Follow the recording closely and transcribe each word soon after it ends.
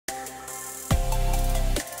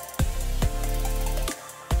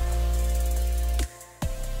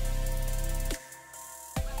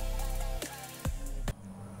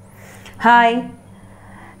Hi,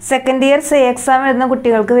 second year say exam എഴുതുന്ന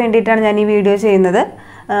കുട്ടികൾക്ക് വേണ്ടിയിട്ടാണ് ഞാൻ ഈ വീഡിയോ ചെയ്യുന്നത്.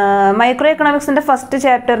 മൈക്രോ എക്കണോമിക്സിൻ്റെ ഫസ്റ്റ്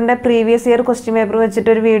ചാപ്റ്ററിൻ്റെ പ്രീവിയസ് ഇയർ ക്വസ്റ്റ്യൻ പേപ്പർ വെച്ചിട്ട്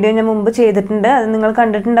ഒരു വീഡിയോ ഞാൻ മുമ്പ് ചെയ്തിട്ടുണ്ട്. അത് നിങ്ങൾ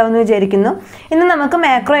കണ്ടിട്ടുണ്ടാവുമെന്ന് വിചാരിക്കുന്നു. ഇന്ന് നമുക്ക്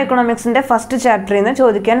മാക്രോ എക്കണോമിക്സിൻ്റെ ഫസ്റ്റ് ചാപ്റ്ററിൽ നിന്ന്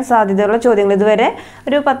ചോദിക്കാൻ സാധ്യതയുള്ള ചോദ്യങ്ങൾ ഇതുവരെ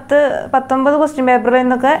ഒരു 19 ക്വസ്റ്റ്യൻ പേപ്പറിൽ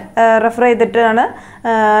നിന്നൊക്കെ റെഫർ ചെയ്തിട്ടാണ്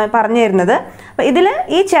പറഞ്ഞു തരുന്നത്. അപ്പോൾ ഇതിൽ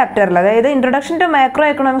ഈ ചാപ്റ്ററിൽ, അതായത് ഇൻട്രൊഡക്ഷൻ ടു മാക്രോ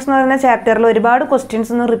എക്കണോമിക്സ് എന്ന് പറയുന്ന ചാപ്റ്ററിൽ ഒരുപാട്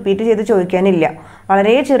ക്വസ്റ്റ്യൻസ് ഒന്നും റിപ്പീറ്റ് ചെയ്ത് ചോദിക്കാനില്ല.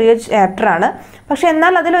 വളരെ ചെറിയ ചാപ്റ്ററാണ്. പക്ഷെ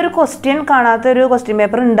എന്നാൽ അതിലൊരു ക്വസ്റ്റ്യൻ കാണാത്തൊരു ക്വസ്റ്റ്യൻ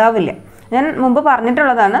പേപ്പർ ഉണ്ടാവില്ല. ഞാൻ മുമ്പ്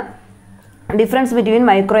പറഞ്ഞിട്ടുള്ളതാണ് difference between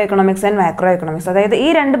micro economics and macro economics. അതായത് ഈ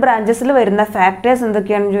രണ്ട് ബ്രാഞ്ചസിൽ വരുന്ന ഫാക്ടേഴ്സ്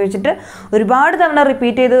എന്തൊക്കെയാണെന്ന് ചോദിച്ചിട്ട് ഒരുപാട് തവണ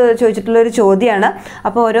റിപ്പീറ്റ് ചെയ്ത് ചോദിച്ചിട്ടുള്ളൊരു ചോദ്യമാണ്.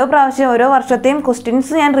 അപ്പോൾ ഓരോ പ്രാവശ്യം ഓരോ വർഷത്തെയും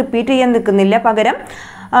ക്വസ്റ്റ്യൻസ് ഞാൻ റിപ്പീറ്റ് ചെയ്യാൻ നിൽക്കുന്നില്ല. പകരം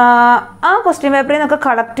ആ ക്വസ്റ്റ്യൻ പേപ്പറിൽ നിന്നൊക്കെ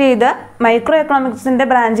കളക്ട് ചെയ്ത് മൈക്രോ എക്കണോമിക്സിൻ്റെ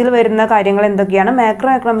ബ്രാഞ്ചിൽ വരുന്ന കാര്യങ്ങൾ എന്തൊക്കെയാണ്,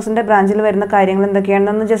 മാക്രോ എക്കണോമിക്സിൻ്റെ ബ്രാഞ്ചിൽ വരുന്ന കാര്യങ്ങൾ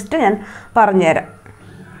എന്തൊക്കെയാണെന്ന് ജസ്റ്റ് ഞാൻ പറഞ്ഞുതരാം.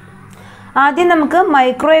 ആദ്യം നമുക്ക്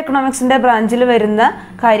മൈക്രോ എക്കണോമിക്സിൻ്റെ ബ്രാഞ്ചിൽ വരുന്ന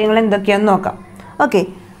കാര്യങ്ങൾ എന്തൊക്കെയാണെന്ന് നോക്കാം. Okay,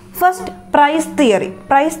 first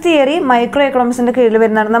prize theory micro എക്കണോമിക്സിൻ്റെ കീഴിൽ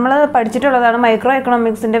വരുന്നതാണ്. നമ്മൾ പഠിച്ചിട്ടുള്ളതാണ്. മൈക്രോ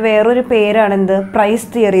എക്കണോമിക്സിൻ്റെ വേറൊരു പേരാണ് എന്ത്,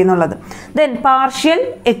 പ്രൈസ് തിയറി എന്നുള്ളത്. Then partial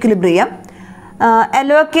equilibrium,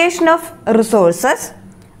 allocation of resources,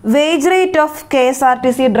 wage rate of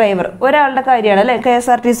KSRTC driver, ഒരാളുടെ കാര്യമാണ് അല്ലേ,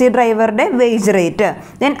 KSRTC ഡ്രൈവറുടെ wage rate.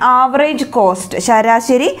 Then average cost,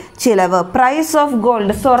 ശരാശരി ചിലവ്. പ്രൈസ് ഓഫ്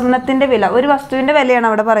ഗോൾഡ്, സ്വർണത്തിൻ്റെ വില, ഒരു വസ്തുവിൻ്റെ വിലയാണ്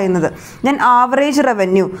അവിടെ പറയുന്നത്. ദെൻ ആവറേജ്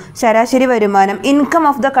റവന്യൂ, ശരാശരി വരുമാനം. ഇൻകം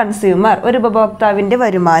ഓഫ് ദ കൺസ്യൂമർ, ഒരു ഉപഭോക്താവിൻ്റെ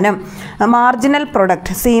വരുമാനം. മാർജിനൽ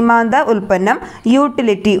പ്രൊഡക്റ്റ്, സീമാന്ത ഉൽപ്പന്നം.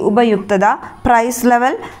 യൂട്ടിലിറ്റി, ഉപയുക്തത. പ്രൈസ്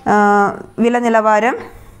ലെവൽ, വില നിലവാരം.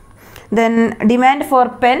 ദെൻ ഡിമാൻഡ് ഫോർ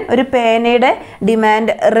പെൻ, ഒരു പേനയുടെ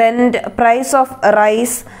demand. Rent, price of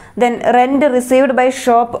rice. Then rent received by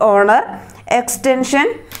shop owner. Extension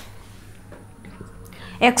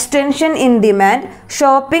in demand.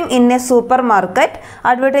 Shopping in A super market.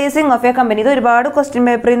 Advertising of A company. ഇത് ഒരുപാട് question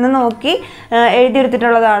പേപ്പറിൽ നിന്ന് നോക്കി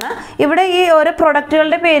എഴുതിയെടുത്തിട്ടുള്ളതാണ്. ഇവിടെ ഈ ഓരോ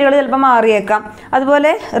പ്രൊഡക്റ്റുകളുടെ പേരുകൾ ചിലപ്പോൾ മാറിയേക്കാം.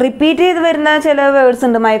 അതുപോലെ റിപ്പീറ്റ് ചെയ്ത് വരുന്ന ചില വേർഡ്സ്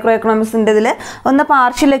ഉണ്ട് മൈക്രോ എക്കണോമിക്സിൻ്റെ ഇതിൽ. ഒന്ന്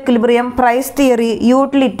partial equilibrium, price theory,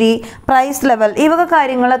 utility, price level, ഈ വക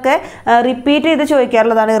കാര്യങ്ങളൊക്കെ റിപ്പീറ്റ് ചെയ്ത്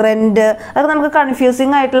ചോദിക്കാറുള്ളതാണ്. റെൻറ്റ്, അതൊക്കെ നമുക്ക്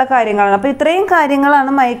കൺഫ്യൂസിങ് ആയിട്ടുള്ള കാര്യങ്ങളാണ്. അപ്പോൾ ഇത്രയും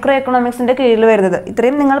കാര്യങ്ങളാണ് മൈക്രോ എക്കണോമിക്സിൻ്റെ കീഴിൽ വരുന്നത്.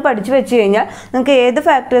 ഇത്രയും നിങ്ങൾ പഠിച്ചു വെച്ച് കഴിഞ്ഞാൽ നിങ്ങൾക്ക് ഏത്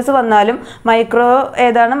ഫാക്ടേഴ്സ് വന്നാലും മൈക്രോ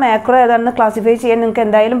ഏതാണ് മാക്രോ ഏതാണെന്ന് ക്ലാസിഫൈ ചെയ്യാൻ നിങ്ങൾക്ക്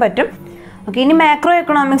എന്തായാലും പറ്റും. ഓക്കെ, ഇനി മാക്രോ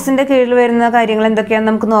എക്കണോമിക്സിൻ്റെ കീഴിൽ വരുന്ന കാര്യങ്ങൾ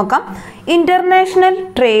എന്തൊക്കെയാണെന്ന് നമുക്ക് നോക്കാം. International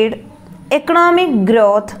trade, economic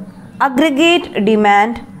growth, aggregate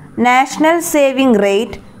demand, national saving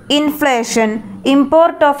rate, inflation,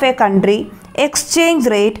 import of A country,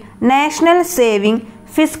 exchange rate, national saving,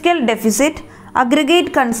 fiscal deficit,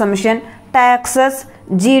 aggregate consumption, taxes,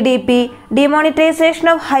 GDP, demonetization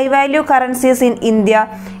of high value currencies in India,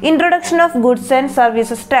 introduction of goods and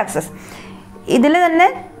services taxes. ഇതിൽ തന്നെ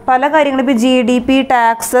പല കാര്യങ്ങളും, ഇപ്പോൾ GDP,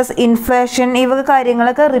 taxes, inflation, ഈ വക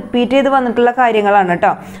കാര്യങ്ങളൊക്കെ repeat ചെയ്ത് വന്നിട്ടുള്ള കാര്യങ്ങളാണ്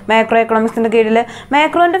കേട്ടോ മാക്രോ എക്കണോമിക്സിൻ്റെ കീഴിൽ.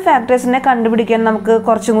 മാക്രോൻ്റെ ഫാക്ടേഴ്സിനെ കണ്ടുപിടിക്കാൻ നമുക്ക്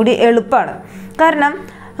കുറച്ചും കൂടി എളുപ്പമാണ്. കാരണം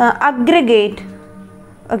അഗ്രിഗേറ്റ്,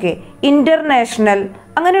 ഓക്കെ, ഇൻ്റർനാഷണൽ,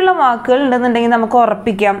 അങ്ങനെയുള്ള വാക്കുകൾ ഉണ്ടെന്നുണ്ടെങ്കിൽ നമുക്ക്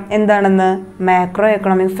ഉറപ്പിക്കാം എന്താണെന്ന്, മാക്രോ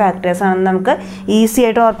എക്കണോമിക് ഫാക്ടേഴ്സ് ആണെന്ന് നമുക്ക് ഈസി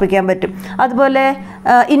ആയിട്ട് ഉറപ്പിക്കാൻ പറ്റും. അതുപോലെ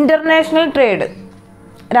ഇൻ്റർനാഷണൽ ട്രേഡ്,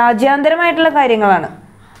 രാജ്യാന്തരമായിട്ടുള്ള കാര്യങ്ങളാണ്.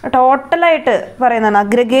 ടോട്ടലായിട്ട് പറയുന്നതാണ്.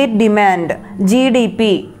 Aggregate demand,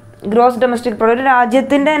 GDP, gross domestic product, ഒരു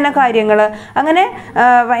രാജ്യത്തിൻ്റെ തന്നെ കാര്യങ്ങൾ, അങ്ങനെ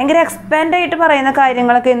ഭയങ്കര എക്സ്പാൻഡ് ആയിട്ട് പറയുന്ന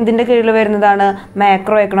കാര്യങ്ങളൊക്കെ എന്തിൻ്റെ കീഴിൽ വരുന്നതാണ്,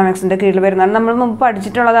 മാക്രോ എക്കണോമിക്സിൻ്റെ കീഴിൽ വരുന്നതാണ്. നമ്മൾ മുമ്പ്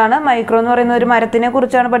പഠിച്ചിട്ടുള്ളതാണ്. മൈക്രോ എന്ന് പറയുന്ന ഒരു മരത്തിനെ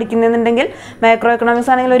കുറിച്ചാണ് പഠിക്കുന്നതെന്നുണ്ടെങ്കിൽ മാക്രോ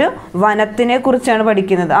എക്കണോമിക്സ് ആണെങ്കിൽ ഒരു വനത്തിനെ കുറിച്ചാണ്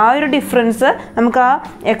പഠിക്കുന്നത്. ആ ഒരു ഡിഫറൻസ് നമുക്ക് ആ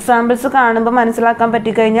എക്സാമ്പിൾസ് കാണുമ്പോൾ മനസ്സിലാക്കാൻ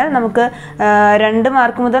പറ്റിക്കഴിഞ്ഞാൽ നമുക്ക് 2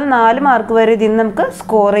 മാർക്ക് മുതൽ 4 മാർക്ക് വരെ ഇതിൽ നിന്ന് നമുക്ക്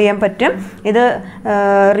സ്കോർ ചെയ്യാൻ പറ്റും. ഇത്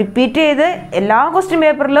റിപ്പീറ്റ് ചെയ്ത് എല്ലാ ക്വസ്റ്റ്യൻ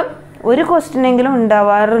പേപ്പറിലും ഒരു ക്വസ്റ്റ്യനെങ്കിലും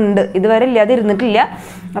ഉണ്ടാവാറുണ്ട്. ഇതുവരെ ഇല്ലാതെ ഇരുന്നിട്ടില്ല.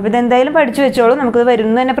 അപ്പോൾ ഇതെന്തായാലും പഠിച്ചു വെച്ചോളൂ. നമുക്കിത്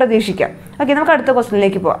വരുന്നു തന്നെ പ്രതീക്ഷിക്കാം. ഓക്കെ, നമുക്ക് അടുത്ത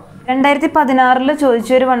ക്വസ്റ്റ്യനിലേക്ക് പോവാം. 2016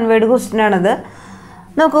 ചോദിച്ചൊരു 1 വേർഡ് ക്വസ്റ്റ്യനാണത്.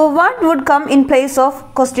 നോക്കൂ, what would come in place of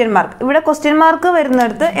question mark. ഇവിടെ ക്വസ്റ്റ്യൻ മാർക്ക്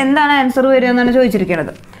വരുന്നിടത്ത് എന്താണ് ആൻസർ വരിക എന്നാണ്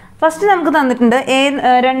ചോദിച്ചിരിക്കുന്നത്. ഫസ്റ്റ് നമുക്ക് തന്നിട്ടുണ്ട്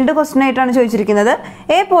 2 ക്വസ്റ്റ്യൻ ആയിട്ടാണ് ചോദിച്ചിരിക്കുന്നത്.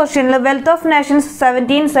 എ പോർഷനിൽ wealth of Nations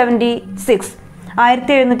 1776,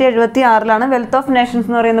 1776 wealth of Nations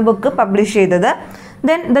എന്ന് പറയുന്ന ബുക്ക് പബ്ലിഷ് ചെയ്തത്.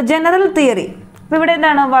 ദെൻ ദ ജനറൽ തിയറി, ഇപ്പോൾ ഇവിടെ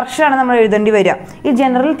എന്താണ്, വർഷമാണ് നമ്മൾ എഴുതേണ്ടി വരിക. ഈ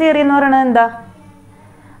ജനറൽ തിയറി എന്ന് പറയുന്നത് എന്താ,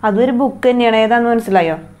 അതൊരു ബുക്ക് തന്നെയാണ്. ഏതാണെന്ന്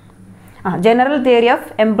മനസ്സിലായോ? General theory of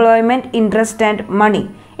employment, interest and money.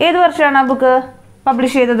 ഏത് വർഷമാണ് ആ ബുക്ക്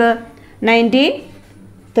പബ്ലിഷ് ചെയ്തത്?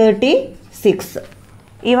 1936.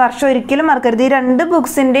 ഈ വർഷം ഒരിക്കലും മറക്കരുത്. ഈ 2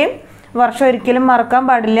 ബുക്സിൻ്റെയും വർഷം ഒരിക്കലും മറക്കാൻ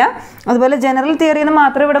പാടില്ല. അതുപോലെ ജനറൽ തിയറി എന്ന്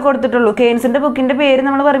മാത്രമേ ഇവിടെ കൊടുത്തിട്ടുള്ളൂ. കെയ്ൻസിൻ്റെ ബുക്കിൻ്റെ പേര്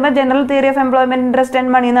നമ്മൾ പറയുമ്പോൾ general theory of employment interest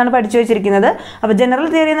and money എന്നാണ് പഠിച്ചു വെച്ചിരിക്കുന്നത്. അപ്പോൾ ജനറൽ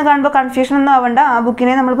തിയറി എന്ന് കാണുമ്പോൾ കൺഫ്യൂഷൻ ഒന്നും ആവേണ്ട, ആ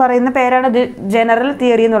ബുക്കിനെ നമ്മൾ പറയുന്ന പേരാണ് ജനറൽ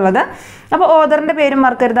തിയറി എന്നുള്ളത്. അപ്പോൾ ഓതറിൻ്റെ പേരും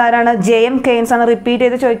മറക്കരുത്, ആരാണ്? JM കെയ്ൻസ് ആണ്. റിപ്പീറ്റ്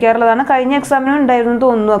ചെയ്ത് ചോദിക്കാറുള്ളതാണ്. കഴിഞ്ഞ എക്സാമിനും ഉണ്ടായിരുന്നു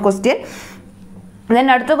തോന്നുന്നു ആ ക്വസ്റ്റ്യൻ. ദെൻ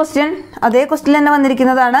അടുത്ത ക്വസ്റ്റ്യൻ അതേ ക്വസ്റ്റ്യൻ തന്നെ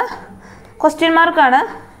വന്നിരിക്കുന്നതാണ്. ക്വസ്റ്റ്യൻ മാർക്കാണ്.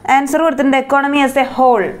 ആൻസർ കൊടുത്തിട്ടുണ്ട് എക്കോണമി ആസ് എ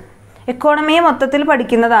ഹോൾ. എക്കോണമിയെ മൊത്തത്തിൽ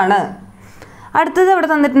പഠിക്കുന്നതാണ്. അടുത്തത് ഇവിടെ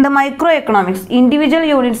തന്നിട്ടുണ്ട് മൈക്രോ എക്കണോമിക്സ്. ഇൻഡിവിജ്വൽ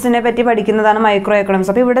യൂണിറ്റ്സിനെ പറ്റി പഠിക്കുന്നതാണ് മൈക്രോ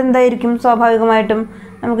എക്കണോമിക്സ്. അപ്പോൾ ഇവിടെ എന്തായിരിക്കും? സ്വാഭാവികമായിട്ടും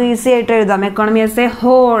നമുക്ക് ഈസി ആയിട്ട് എഴുതാം. എക്കോണമി ആസ് എ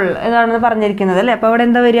ഹോൾ ഇതാണെന്ന് പറഞ്ഞിരിക്കുന്നത് അല്ലേ. അപ്പോൾ അവിടെ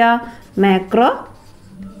എന്താ വരിക? മാക്രോ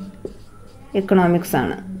എക്കണോമിക്സ്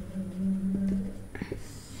ആണ്.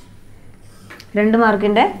 2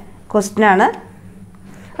 മാർക്കിൻ്റെ ക്വസ്റ്റ്യൻ ആണ്.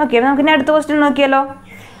 ഓക്കെ, നമുക്ക് ഇനി അടുത്ത ക്വസ്റ്റ്യൻ നോക്കിയാലോ.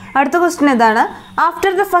 അടുത്ത ക്വസ്റ്റ്യൻ ഇതാണ്.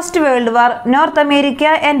 After the first world war north America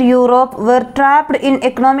and Europe were trapped in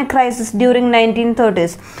economic crisis during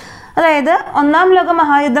 1930s. അതായത് 1-ാം ലോക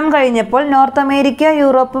മഹായുദ്ധം കഴിഞ്ഞപ്പോൾ നോർത്ത് അമേരിക്ക,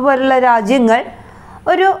 യൂറോപ്പ് പോലുള്ള രാജ്യങ്ങൾ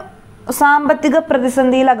ഒരു സാമ്പത്തിക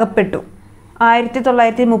പ്രതിസന്ധിയിൽ അകപ്പെട്ടു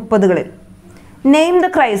 1930കളിൽ. Name the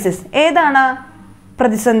crisis. ഏതാണ്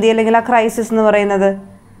പ്രതിസന്ധി അല്ലെങ്കിൽ ആ ക്രൈസിസ് എന്ന് പറയുന്നത്?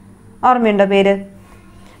 ഓർമ്മയുണ്ടോ പേര്?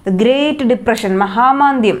 Great depression,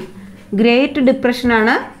 മഹാമാന്ദ്യം. Great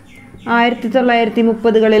ഡിപ്രഷനാണ്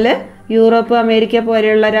 1930കളിൽ Europe, America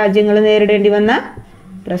പോലെയുള്ള രാജ്യങ്ങൾ നേരിടേണ്ടി വന്ന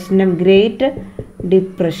പ്രശ്നം. Great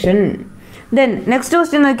depression. Then next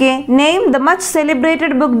question നോക്കിയേ. Name the much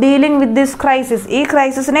celebrated book dealing with this crisis. ഈ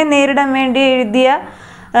ക്രൈസിസിനെ നേരിടാൻ വേണ്ടി എഴുതിയ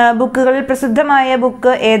ബുക്കുകളിൽ പ്രസിദ്ധമായ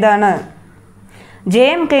ബുക്ക് ഏതാണ്?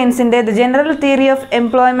 JM കെയ്ൻസിൻ്റെ the general theory of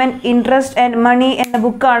employment interest and money എന്ന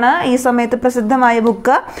ബുക്കാണ് ഈ സമയത്ത് പ്രസിദ്ധമായ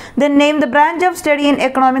book. Then name the branch of study in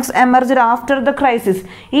economics emerged after the crisis.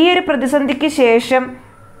 ഈ ഒരു പ്രതിസന്ധിക്ക് ശേഷം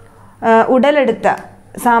ഉടലെടുത്ത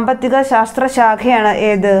സാമ്പത്തിക ശാസ്ത്ര ശാഖയാണ്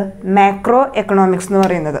ഏത്? മാക്രോ എക്കണോമിക്സ് എന്ന്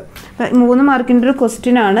പറയുന്നത്. 3 മാർക്കിൻ്റെ ഒരു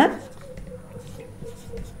ക്വസ്റ്റ്യൻ ആണ്.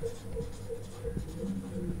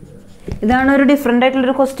 ഇതാണ് ഒരു ഡിഫറെൻ്റ്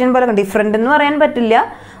ആയിട്ടുള്ളൊരു ക്വസ്റ്റ്യൻ പോലെ. ഡിഫറെൻ്റ് എന്ന് പറയാൻ പറ്റില്ല,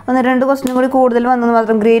 1-2 ക്വസ്റ്റ്യൻ കൂടി കൂടുതൽ വന്നെന്ന്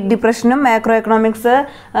മാത്രം. ഗ്രേറ്റ് ഡിപ്രഷനും മാക്രോ എക്കണോമിക്സ്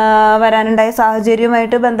വരാനുണ്ടായ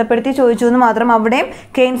സാഹചര്യവുമായിട്ട് ബന്ധപ്പെടുത്തി ചോദിച്ചു എന്ന് മാത്രം. അവിടെയും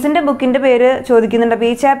കെയ്ൻസിൻ്റെ ബുക്കിൻ്റെ പേര് ചോദിക്കുന്നുണ്ട്. അപ്പോൾ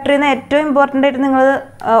ഈ ചാപ്റ്ററിൽ നിന്ന് ഏറ്റവും ഇമ്പോർട്ടൻ്റ് ആയിട്ട് നിങ്ങൾ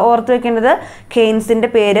ഓർത്ത് വെക്കേണ്ടത് കെയ്ൻസിൻ്റെ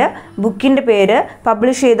പേര്, ബുക്കിൻ്റെ പേര്,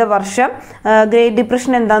 പബ്ലിഷ് ചെയ്ത വർഷം, ഗ്രേറ്റ്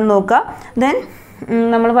ഡിപ്രഷൻ എന്താണെന്ന് നോക്കുക. ദെൻ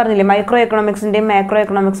നമ്മൾ പറഞ്ഞില്ലേ മൈക്രോ എക്കണോമിക്സിൻ്റെയും മാക്രോ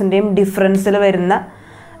എക്കണോമിക്സിൻ്റെയും ഡിഫറൻസിൽ വരുന്ന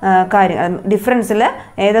കാര്യം, ഡിഫറൻസിൽ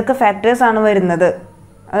ഏതൊക്കെ ഫാക്ടേഴ്സാണ് വരുന്നത്,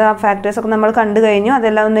 അത് ആ ഫാക്ടേഴ്സൊക്കെ നമ്മൾ കണ്ടു കഴിഞ്ഞു.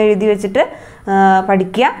 അതെല്ലാം ഒന്ന് എഴുതി വെച്ചിട്ട്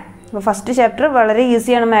പഠിക്കുക. അപ്പോൾ ഫസ്റ്റ് ചാപ്റ്റർ വളരെ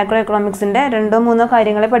ഈസിയാണ്. മാക്രോ എക്കണോമിക്സിൻ്റെ 2-3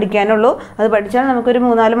 കാര്യങ്ങളെ പഠിക്കാനുള്ളൂ. അത് പഠിച്ചാൽ നമുക്കൊരു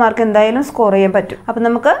 3-4 മാർക്ക് എന്തായാലും സ്കോർ ചെയ്യാൻ പറ്റും. അപ്പോൾ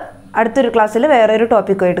നമുക്ക് അടുത്തൊരു ക്ലാസ്സിൽ വേറെ ഒരു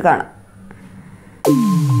ടോപ്പിക്കുമായിട്ട് കാണാം.